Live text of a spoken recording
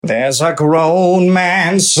There's a grown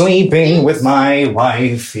man sleeping with my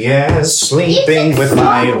wife. Yes, sleeping with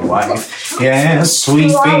my wife. Yes,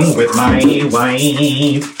 sleeping with my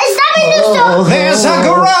wife. Oh, there's a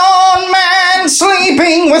grown man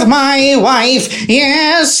sleeping with my wife.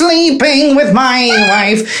 Yes, sleeping with my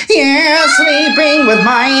wife. Yes, sleeping with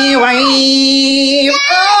my wife.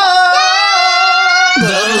 Oh. The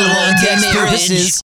little one takes purposes.